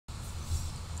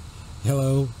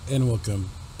Hello and welcome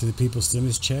to the People's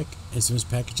Stimulus Check and Stimulus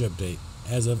Package Update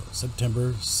as of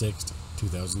September 6th,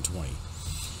 2020.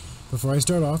 Before I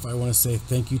start off, I want to say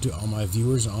thank you to all my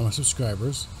viewers and all my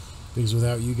subscribers, because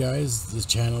without you guys, this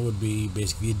channel would be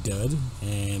basically a dud,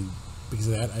 and because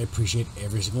of that, I appreciate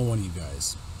every single one of you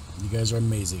guys. You guys are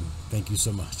amazing. Thank you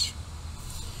so much.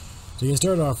 So to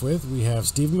start off with, we have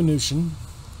Steve Mnuchin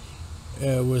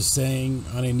was saying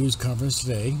on a news conference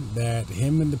today that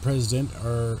him and the president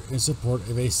are in support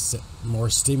of a more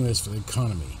stimulus for the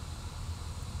economy.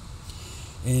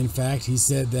 In fact, he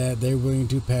said that they're willing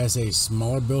to pass a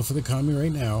smaller bill for the economy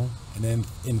right now, and then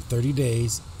in 30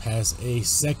 days pass a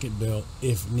second bill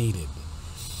if needed.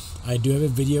 I do have a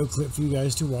video clip for you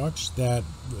guys to watch that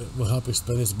will help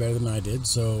explain this better than I did,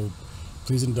 so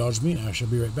please indulge me, and I shall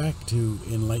be right back to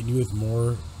enlighten you with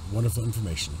more wonderful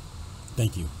information.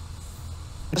 Thank you.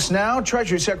 Now,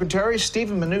 Treasury Secretary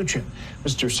Stephen Mnuchin.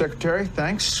 Mr. Secretary,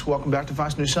 thanks. Welcome back to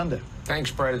Fox News Sunday. Thanks,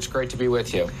 Brett. It's great to be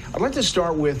with you. I'd like to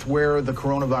start with where the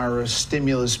coronavirus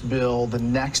stimulus bill, the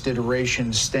next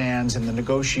iteration, stands in the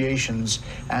negotiations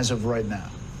as of right now.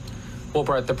 Well,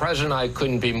 Brett, the president and I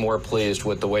couldn't be more pleased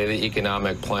with the way the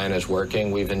economic plan is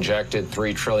working. We've injected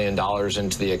 $3 trillion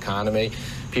into the economy.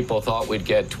 People thought we'd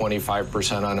get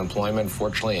 25% unemployment.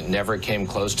 Fortunately, it never came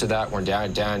close to that. We're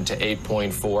down to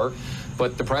 8.4.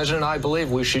 But the president and I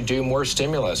believe we should do more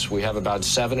stimulus. We have about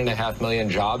 7.5 million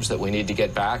jobs that we need to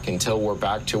get back until we're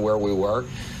back to where we were.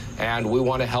 And we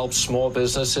want to help small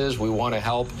businesses. We want to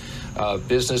help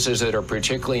businesses that are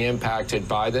particularly impacted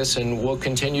by this, and we'll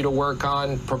continue to work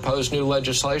on proposed new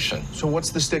legislation. So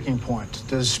what's the sticking point?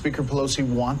 Does Speaker Pelosi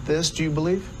want this, do you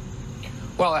believe?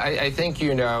 Well, I think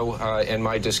you know, in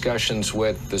my discussions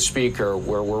with the Speaker,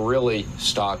 where we're really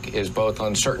stuck is both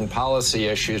on certain policy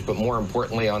issues, but more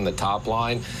importantly on the top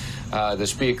line. The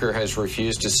Speaker has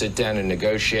refused to sit down and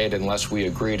negotiate unless we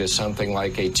agree to something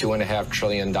like a $2.5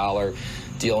 trillion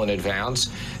deal in advance.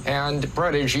 And,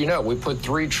 Brett, as you know, we put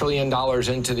 $3 trillion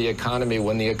into the economy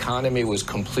when the economy was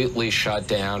completely shut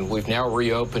down. We've now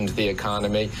reopened the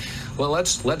economy. Well,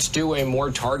 let's do a more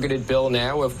targeted bill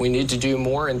now. If we need to do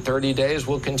more in 30 days,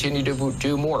 we'll continue to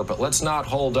do more. But let's not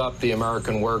hold up the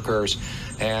American workers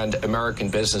and American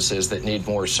businesses that need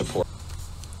more support.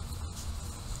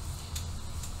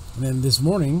 And then this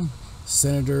morning,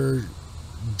 Senator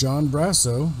John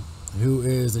Brasso, who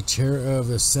is the chair of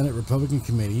the Senate Republican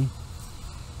Committee,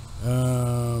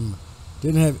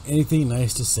 didn't have anything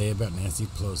nice to say about Nancy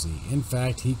Pelosi. In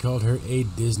fact, he called her a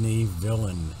Disney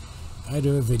villain. I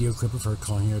do a video clip of her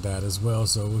calling her that as well,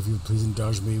 so if you please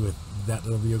indulge me with that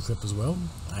little video clip as well,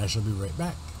 I shall be right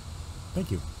back.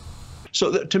 Thank you.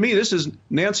 So to me, this is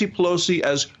Nancy Pelosi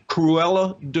as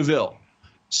Cruella de Vil,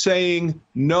 saying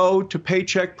no to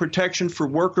paycheck protection for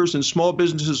workers and small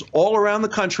businesses all around the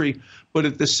country, but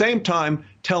at the same time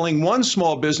telling one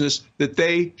small business that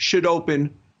they should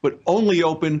open, but only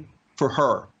open for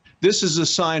her. This is a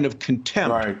sign of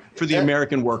contempt for the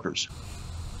American workers.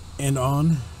 And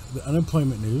on the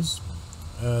unemployment news,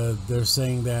 they're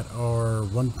saying that our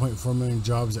 1.4 million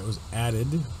jobs that was added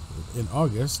in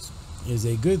August is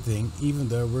a good thing, even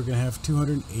though we're going to have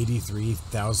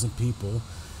 283,000 people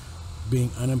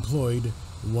being unemployed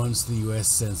once the U.S.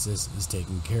 Census is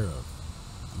taken care of,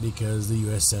 because the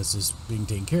U.S. Census being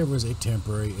taken care of was a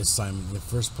temporary assignment in the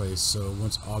first place. So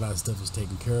once all that stuff is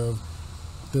taken care of,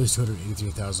 those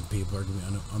 283,000 people are going to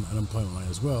be on the unemployment line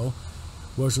as well,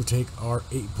 which will take our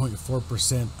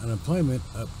 8.4% unemployment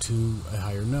up to a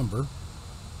higher number.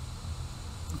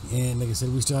 And like I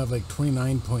said, we still have like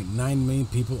 29.9 million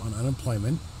people on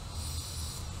unemployment,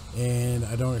 and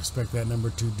I don't expect that number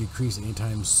to decrease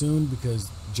anytime soon, because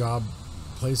job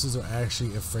places are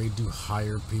actually afraid to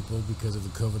hire people because of the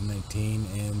COVID-19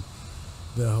 and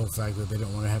the whole fact that they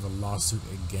don't want to have a lawsuit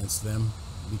against them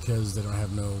because they don't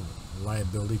have no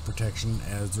liability protection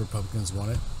as the Republicans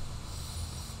want it.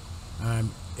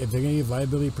 If they're going to give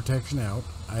liability protection out,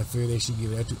 I figure they should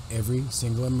give it out to every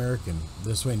single American.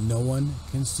 This way no one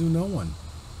can sue no one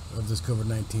of this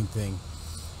COVID-19 thing,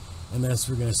 unless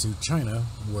we're going to sue China,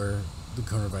 where the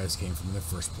coronavirus came from in the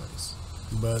first place.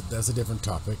 But that's a different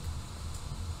topic.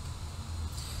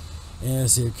 And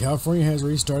see, California has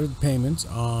restarted payments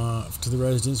to the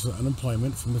residents for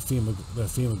unemployment from the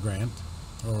FEMA grant,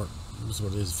 or this is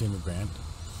what it is, FEMA grant.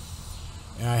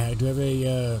 And I do have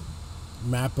a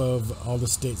map of all the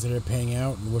states that are paying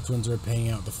out and which ones are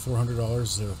paying out the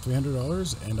 $400 to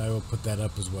 $300, and I will put that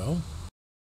up as well.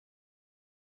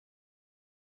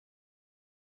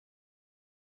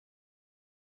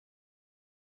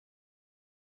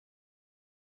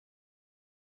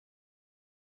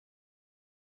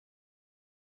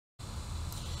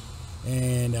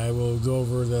 And I will go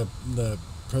over the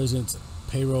president's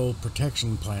payroll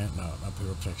protection plan. No, not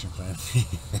payroll protection plan.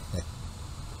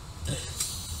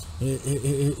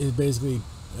 It's basically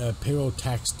payroll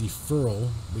tax deferral,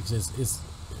 because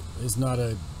it's not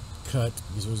a cut.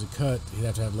 Because if it was a cut, you'd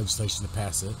have to have legislation to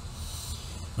pass it.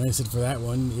 Like I said, for that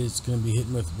one, it's going to be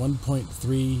hitting with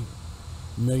 1.3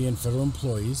 million federal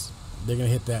employees. They're going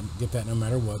to get that no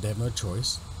matter what. They have no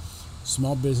choice.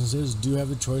 Small businesses do have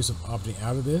the choice of opting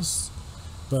out of this,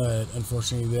 but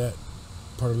unfortunately that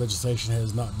part of legislation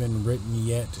has not been written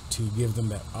yet to give them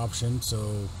that option.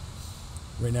 So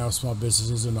right now small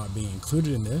businesses are not being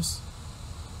included in this,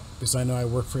 because I know I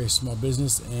work for a small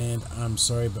business, and I'm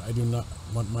sorry, but I do not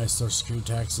want my Social Security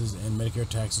taxes and Medicare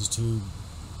taxes to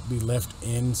be left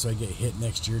in, so I get hit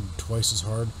next year twice as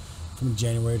hard from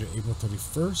January to April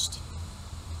 31st.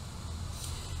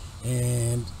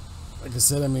 And like I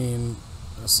said, I mean,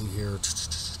 let's see here,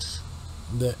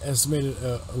 the estimated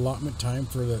allotment time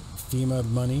for the FEMA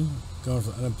money going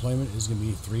for unemployment is going to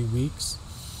be 3 weeks,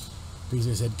 because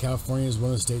they said California is one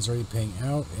of the states already paying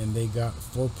out, and they got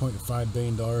 $4.5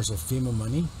 billion of FEMA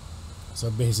money.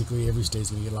 So basically every state's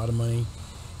going to get a lot of money,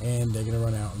 and they're going to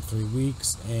run out in 3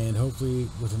 weeks. And hopefully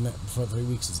within that, before 3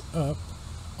 weeks is up,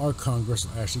 our Congress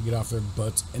will actually get off their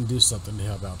butts and do something to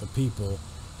help out the people,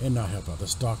 and not help out the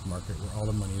stock market, where all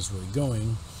the money is really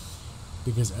going.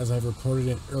 Because as I've reported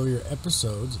in earlier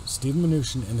episodes, Steven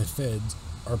Mnuchin and the feds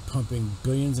are pumping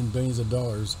billions and billions of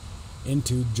dollars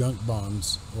into junk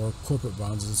bonds, or corporate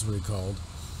bonds as it's really called,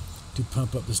 to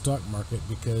pump up the stock market,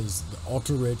 because the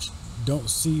ultra rich don't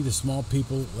see the small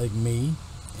people like me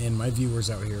and my viewers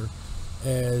out here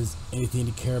as anything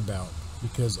to care about,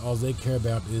 because all they care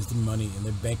about is the money in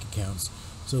their bank accounts,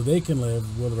 so they can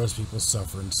live while the rest of people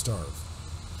suffer and starve.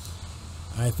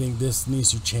 I think this needs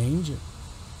to change,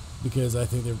 because I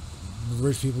think the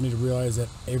rich people need to realize that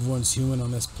everyone's human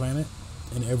on this planet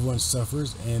and everyone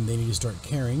suffers, and they need to start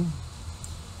caring.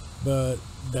 But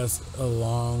that's a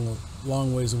long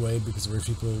ways away, because rich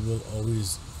people will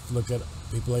always look at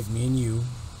people like me and you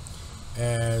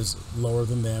as lower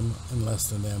than them and less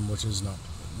than them, which is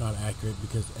not accurate,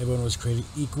 because everyone was created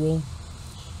equal,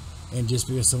 and just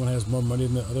because someone has more money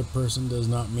than the other person does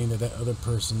not mean that that other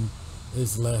person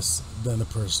is less than the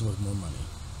person with more money.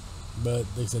 But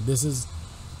like I said, this is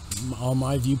all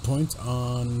my viewpoints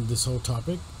on this whole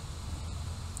topic.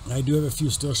 I do have a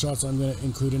few still shots I'm going to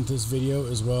include into this video,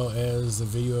 as well as the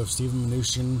video of Steven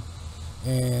Mnuchin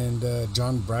and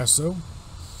John Brasso.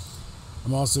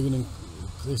 I'm also going to,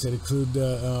 like I said, include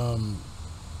a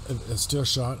still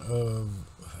shot of,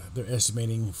 they're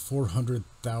estimating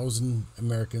 400,000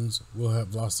 Americans will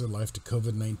have lost their life to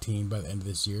COVID-19 by the end of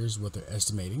this year, is what they're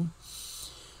estimating.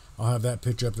 I'll have that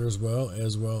picture up there as well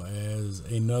as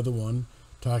another one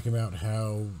talking about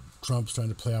how Trump's trying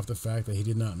to play off the fact that he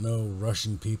did not know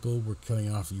Russian people were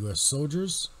killing off U.S.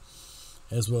 soldiers,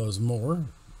 as well as more.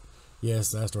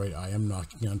 Yes, that's right, I am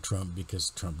knocking on Trump,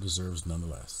 because Trump deserves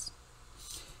nonetheless.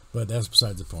 But that's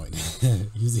besides the point.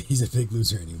 He's a big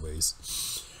loser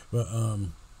anyways. But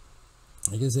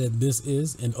like I said, this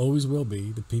is and always will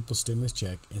be the People's Stimulus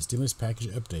Check and Stimulus Package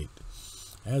Update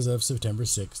as of September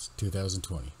 6,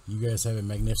 2020. You guys have a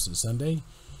magnificent Sunday.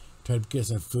 Try to get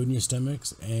some food in your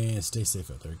stomachs, and stay safe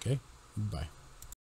out there, okay? Bye.